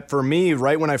 Yeah, for me,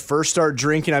 right when I first start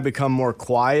drinking, I become more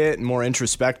quiet and more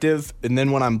introspective. And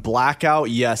then when I'm blackout,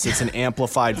 yes, it's an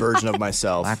amplified version of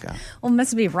myself. Blackout. Well, it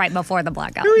must be right before the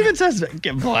blackout. Who even says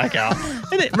get blackout?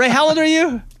 Ray, how old are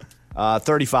you?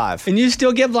 35. And you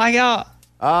still get blackout?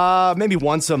 Maybe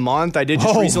once a month. I did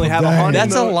just recently have a honeymoon.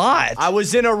 That's a lot. I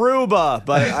was in Aruba,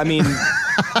 but I mean...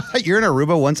 You're in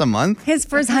Aruba once a month? His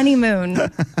first honeymoon.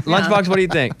 Lunchbox, what do you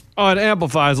think? Oh, it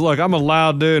amplifies. Look, I'm a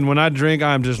loud dude, and when I drink,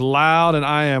 I'm just loud,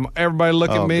 and everybody look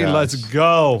at me, let's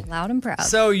go. Loud and proud.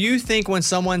 So you think when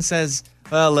someone says,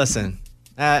 well, listen,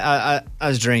 I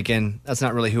was drinking, that's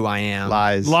not really who I am.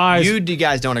 Lies. You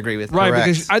guys don't agree with me. Right,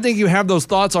 because I think you have those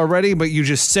thoughts already, but you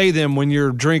just say them when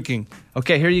you're drinking.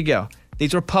 Okay, here you go.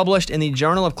 These were published in the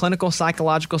Journal of Clinical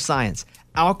Psychological Science.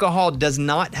 Alcohol does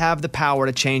not have the power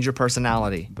to change your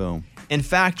personality. Boom. In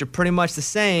fact, you're pretty much the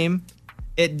same.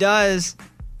 It does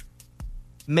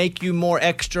make you more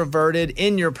extroverted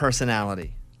in your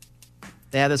personality.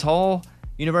 They have this whole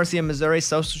University of Missouri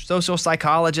social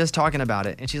psychologist talking about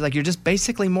it. And she's like, you're just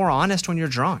basically more honest when you're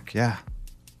drunk. Yeah.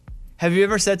 Have you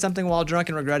ever said something while drunk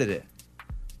and regretted it?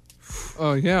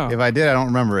 Oh, yeah. If I did, I don't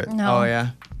remember it. No. Oh,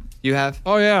 yeah. You have?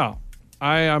 Oh, yeah.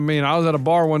 I mean, I was at a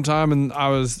bar one time, and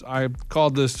I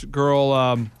called this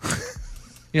girl. You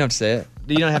don't have to say it.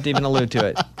 You don't have to even allude to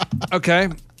it. Okay.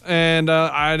 And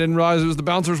I didn't realize it was the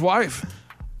bouncer's wife.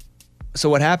 So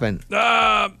what happened?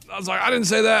 I was like, I didn't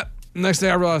say that. Next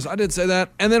day I realized I did say that.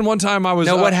 And then one time I was...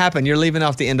 No, what happened? You're leaving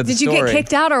off the end of the story. Did you get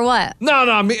kicked out or what?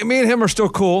 No. Me and him are still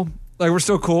cool. Like, we're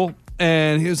still cool.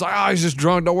 And he was like, he's just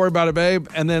drunk. Don't worry about it, babe.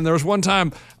 And then there was one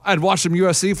time I'd watched some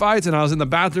UFC fights, and I was in the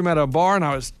bathroom at a bar, and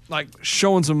I was, like,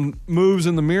 showing some moves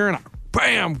in the mirror, and I,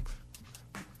 bam,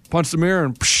 punched the mirror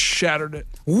and shattered it.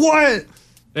 What?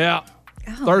 Yeah.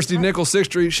 Thirsty Nickel, 6th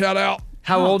Street, shout out.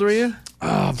 How old were you?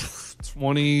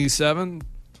 27,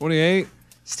 28.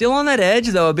 Still on that edge,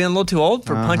 though, of being a little too old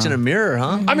for punching a mirror,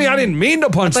 huh? I mean, I didn't mean to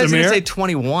punch the mirror. I thought you were going to say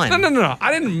 21. No.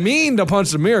 I didn't mean to punch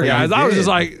the mirror, Yeah, guys. you I was did.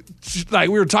 just like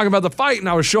we were talking about the fight, and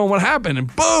I was showing what happened,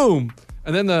 and boom.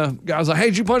 And then the guy was like, hey,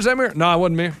 did you punch that mirror? No, I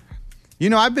wasn't mirror. You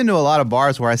know, I've been to a lot of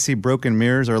bars where I see broken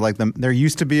mirrors, or like there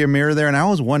used to be a mirror there, and I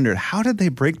always wondered, how did they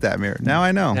break that mirror? Now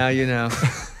I know. Now you know.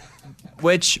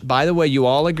 Which, by the way, you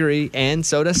all agree, and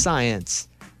so does science,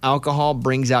 alcohol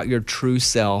brings out your true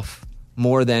self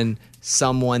more than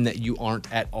someone that you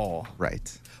aren't at all.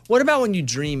 Right. What about when you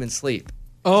dream and sleep?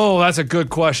 Oh, that's a good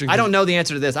question. I don't know the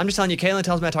answer to this. I'm just telling you, Kaylin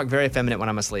tells me I talk very effeminate when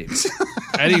I'm asleep.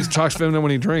 Eddie talks feminine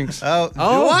when he drinks. Oh,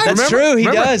 that's true. He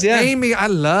does, yeah. Amy, I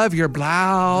love your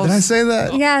blouse. Did I say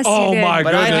that? Yes, Oh, you did. my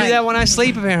But goodness. I do that when I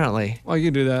sleep, apparently. Well,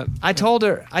 you do that. I told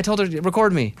her,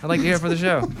 record me. I'd like to hear it for the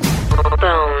show.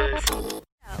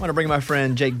 I want to bring my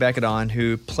friend Jake Bequette on,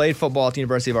 who played football at the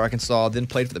University of Arkansas, then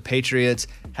played for the Patriots,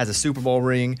 has a Super Bowl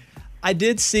ring. I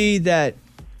did see that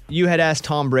you had asked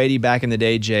Tom Brady back in the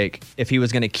day, Jake, if he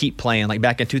was going to keep playing, like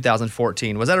back in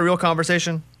 2014. Was that a real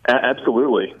conversation?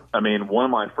 Absolutely. I mean, one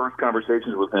of my first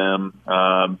conversations with him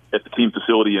at the team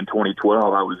facility in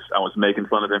 2012, I was making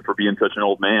fun of him for being such an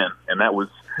old man, and that was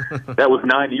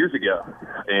 9 years ago.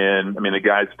 And I mean, the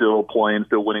guy's still playing,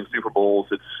 still winning Super Bowls.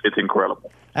 It's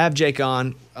incredible. I have Jake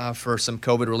on for some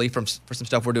COVID relief for some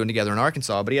stuff we're doing together in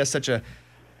Arkansas, but he has such a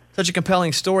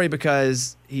compelling story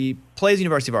because he plays the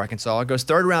University of Arkansas, goes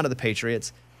third round of the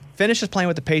Patriots, finishes playing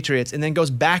with the Patriots, and then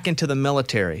goes back into the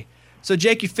military. So,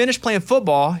 Jake, you finished playing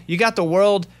football. You got the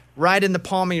world right in the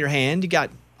palm of your hand. You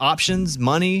got options,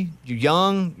 money. You're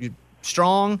young. You're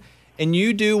strong. And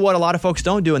you do what a lot of folks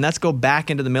don't do, and that's go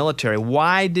back into the military.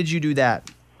 Why did you do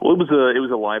that? Well, it was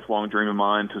a lifelong dream of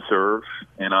mine to serve,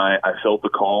 and I felt the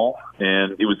call.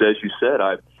 And it was, as you said,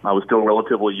 I was still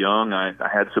relatively young. I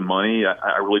had some money.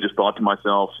 I really just thought to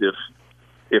myself,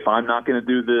 if I'm not going to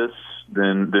do this,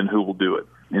 then who will do it?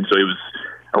 And so it was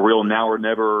a real now or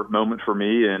never moment for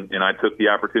me, and I took the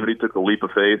opportunity, took the leap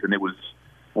of faith, and it was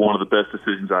one of the best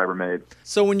decisions I ever made.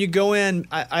 So when you go in,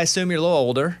 I assume you're a little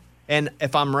older, and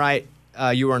if I'm right,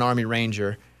 you were an Army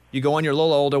Ranger. You go in, you're a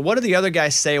little older. What do the other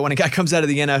guys say when a guy comes out of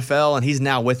the NFL and he's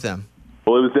now with them?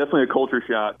 Well, it was definitely a culture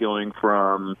shock going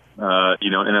from,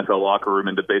 NFL locker room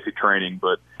into basic training.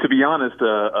 But to be honest,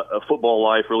 a football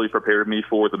life really prepared me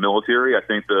for the military. I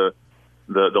think the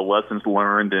lessons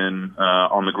learned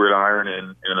on the gridiron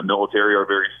and in the military are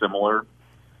very similar.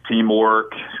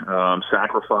 Teamwork,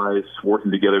 sacrifice,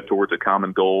 working together towards a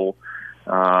common goal.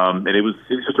 And it was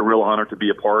just a real honor to be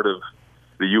a part of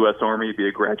the U.S. Army, be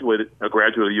a graduate of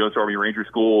the U.S. Army Ranger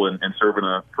School, and serve in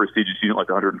a prestigious unit like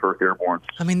the 101st Airborne.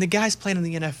 I mean, the guy's playing in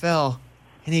the NFL,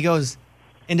 and he goes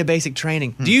into basic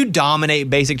training. Do you dominate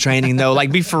basic training, though?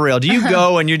 Like, be for real. Do you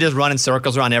go and you're just running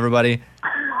circles around everybody?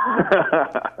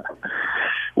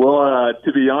 Well,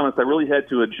 to be honest, I really had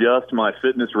to adjust my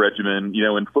fitness regimen.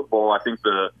 In football, I think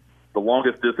the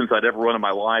longest distance I'd ever run in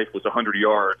my life was 100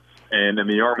 yards. And in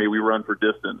the Army, we run for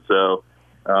distance. So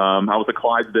I was a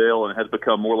Clydesdale and it has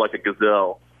become more like a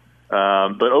gazelle.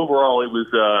 But overall, it was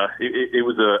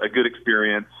a good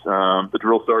experience. The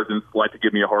drill sergeants like to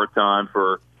give me a hard time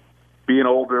for being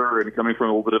older and coming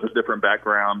from a little bit of a different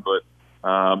background. But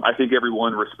I think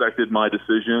everyone respected my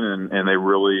decision, and they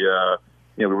really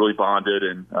we really bonded.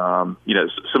 And I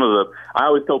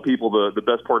always tell people the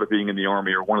best part of being in the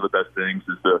Army, or one of the best things,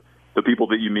 is the people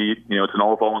that you meet. It's an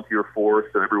all-volunteer force,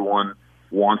 and everyone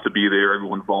wants to be there.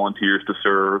 Everyone volunteers to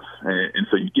serve. And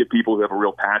so you get people who have a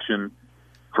real passion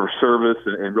for service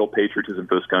and real patriotism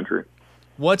for this country.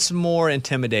 What's more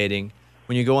intimidating,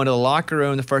 when you go into the locker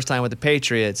room the first time with the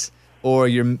Patriots, or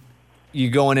you're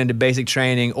going into basic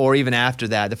training, or even after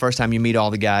that, the first time you meet all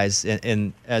the guys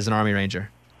as an Army Ranger?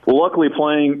 Well, luckily,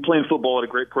 playing football at a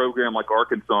great program like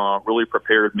Arkansas really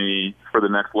prepared me for the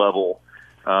next level.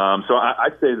 So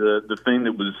I'd say the thing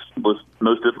that was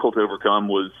most difficult to overcome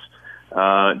was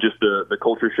just the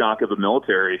culture shock of the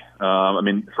military.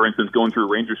 For instance, going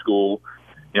through Ranger School,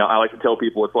 I like to tell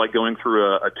people it's like going through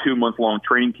a 2-month-long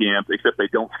training camp, except they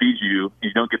don't feed you and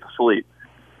you don't get to sleep.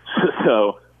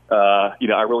 So,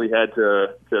 I really had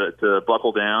to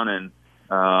buckle down and,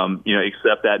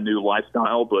 accept that new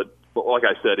lifestyle. But like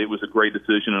I said, it was a great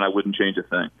decision, and I wouldn't change a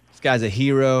thing. This guy's a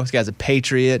hero. This guy's a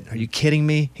patriot. Are you kidding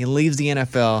me? He leaves the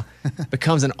NFL,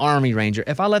 becomes an Army Ranger.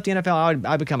 If I left the NFL,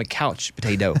 I'd become a couch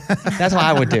potato. That's what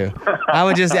I would do.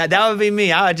 That would be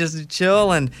me. I would just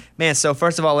chill. And, man, so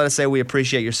first of all, let us say we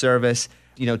appreciate your service,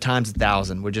 times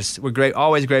 1,000. We're great,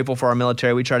 always grateful for our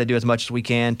military. We try to do as much as we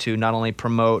can to not only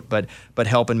promote, but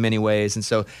help in many ways. And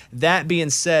so that being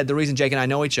said, the reason Jake and I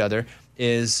know each other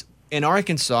is in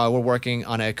Arkansas, we're working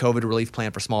on a COVID relief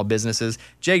plan for small businesses.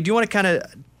 Jake, do you want to kind of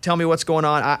tell me what's going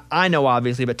on? I know,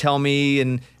 obviously, but tell me,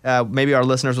 and maybe our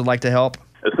listeners would like to help.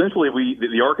 Essentially,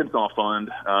 the Arkansas Fund,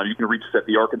 you can reach us at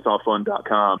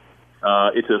thearkansasfund.com.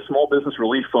 It's a small business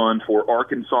relief fund for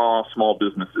Arkansas small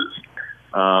businesses.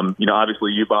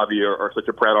 Obviously, you, Bobby, are such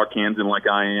a proud Arkansan like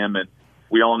I am, and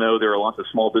we all know there are lots of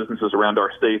small businesses around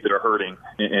our state that are hurting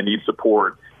and need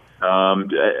support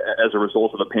as a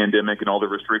result of the pandemic and all the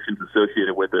restrictions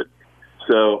associated with it.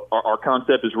 So our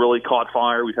concept has really caught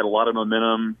fire. We've had a lot of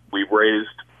momentum. We've raised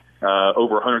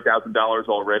over $100,000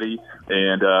 already,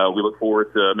 and we look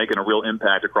forward to making a real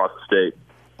impact across the state.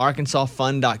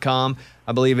 ArkansasFund.com.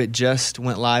 I believe it just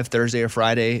went live Thursday or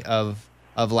Friday of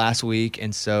last week,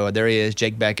 and so there he is,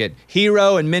 Jake Bequette.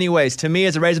 Hero in many ways. To me,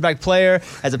 as a Razorback player,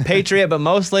 as a Patriot, but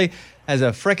mostly as a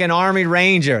freaking Army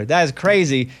Ranger. That is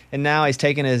crazy. And now he's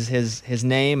taking his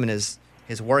name and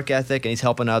his work ethic, and he's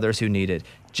helping others who need it.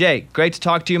 Jake, great to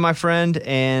talk to you, my friend,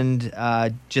 and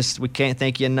we can't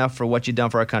thank you enough for what you've done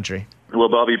for our country. Well,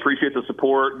 Bobby, appreciate the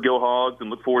support. Go Hogs, and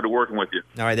look forward to working with you.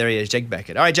 All right, there he is, Jake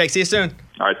Bequette. All right, Jake, see you soon.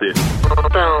 All right, see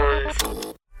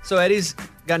you. So Eddie's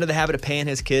got into the habit of paying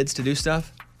his kids to do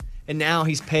stuff, and now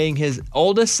he's paying his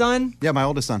oldest son. Yeah, my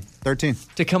oldest son, 13.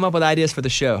 To come up with ideas for the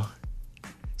show.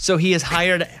 So he has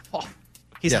hired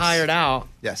hired out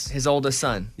his oldest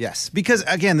son. Yes, because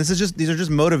again, these are just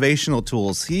motivational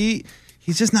tools. He's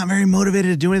just not very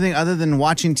motivated to do anything other than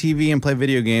watching TV and play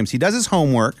video games. He does his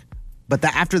homework, but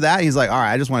after that, he's like, all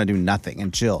right, I just want to do nothing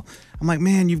and chill. I'm like,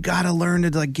 man, you've got to learn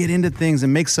to get into things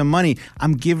and make some money.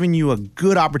 I'm giving you a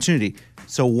good opportunity.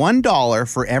 So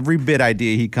 $1 for every bid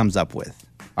idea he comes up with.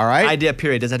 All right? Idea,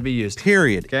 period. Doesn't have to be used.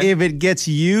 Period. Okay. If it gets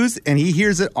used and he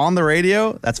hears it on the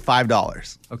radio, that's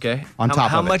 $5. Okay. On top of it.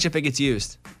 How much if it gets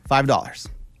used? $5.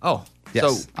 Oh.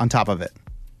 Yes, on top of it.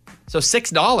 So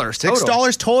 $6 total.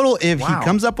 $6 total if he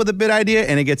comes up with a bid idea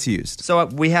and it gets used. So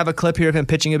we have a clip here of him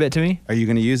pitching a bit to me. Are you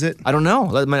going to use it? I don't know.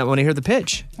 I want to hear the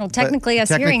pitch. Well, technically hearing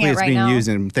it right now. Technically, it's being used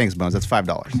in Thanks Bones. That's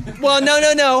 $5. Well,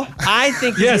 no. I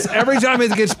think yes. Every time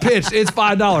it gets pitched, it's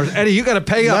 $5. Eddie, you got to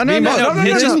pay up. No.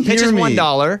 Pitch is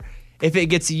 $1. If it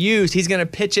gets used, he's going to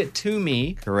pitch it to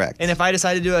me. Correct. And if I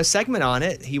decide to do a segment on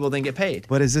it, he will then get paid.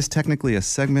 But is this technically a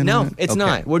segment? No, it's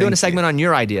not. We're doing a segment on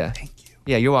your idea. Thank you.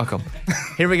 Yeah, you're welcome.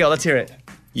 Here we go. Let's hear it.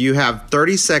 You have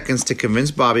 30 seconds to convince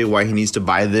Bobby why he needs to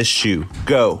buy this shoe.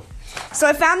 Go. So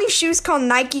I found these shoes called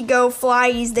Nike Go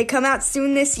Flyes. They come out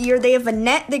soon this year. They have a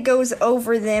net that goes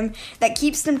over them that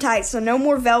keeps them tight, so no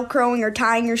more Velcroing or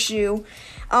tying your shoe.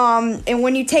 And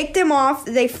when you take them off,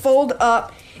 they fold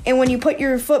up. And when you put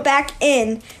your foot back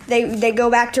in, they go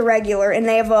back to regular. And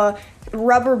they have a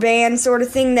rubber band sort of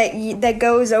thing that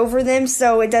goes over them,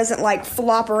 so it doesn't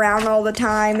flop around all the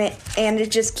time, and it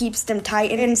just keeps them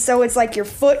tight. And so it's like your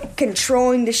foot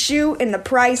controlling the shoe, and the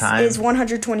price is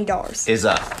 $120. Is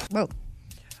up. Whoa.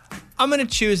 I'm going to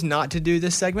choose not to do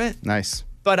this segment. Nice.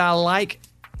 But I like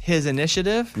his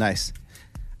initiative. Nice.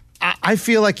 I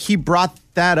feel like he brought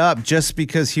that up just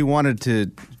because he wanted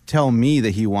to tell me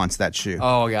that he wants that shoe.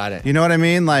 Oh, got it. You know what I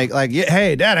mean? Like,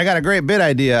 hey, Dad, I got a great bid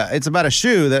idea. It's about a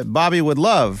shoe that Bobby would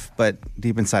love, but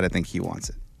deep inside, I think he wants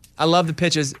it. I love the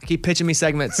pitches. Keep pitching me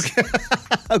segments.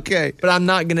 Okay. But I'm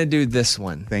not going to do this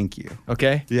one. Thank you.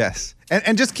 Okay? Yes.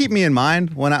 And just keep me in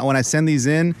mind when I send these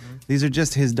in. These are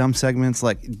just his dumb segments.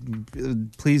 Like,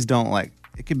 please don't, like,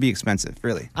 it could be expensive,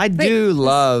 really. I do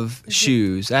love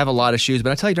shoes. I have a lot of shoes,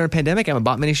 but I tell you, during the pandemic, I haven't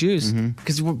bought many shoes.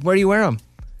 Because where do you wear them?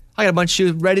 I got a bunch of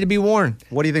shoes ready to be worn.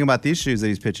 What do you think about these shoes that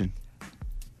he's pitching?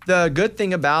 The good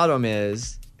thing about them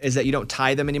is that you don't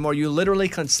tie them anymore. You literally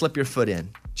can slip your foot in,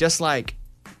 just like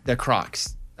the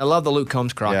Crocs. I love the Luke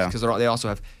Combs Crocs because they also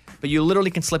have, but you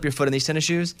literally can slip your foot in these tennis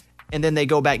shoes, and then they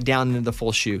go back down into the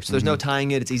full shoe. So there's no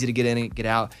tying it. It's easy to get in and get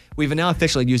out. We've now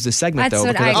officially used this segment That's though.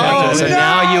 what because I so agree.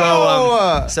 now you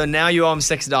owe them. So now you owe them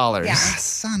 $6. Yeah.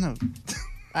 Son of.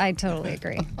 I totally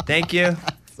agree. Thank you.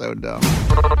 So dumb.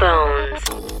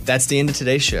 That's the end of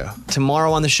today's show.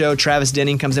 Tomorrow on the show, Travis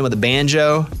Denning comes in with a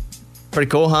banjo. Pretty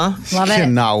cool, huh? Love it.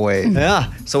 Cannot wait.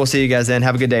 Yeah. So we'll see you guys then.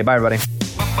 Have a good day. Bye, everybody.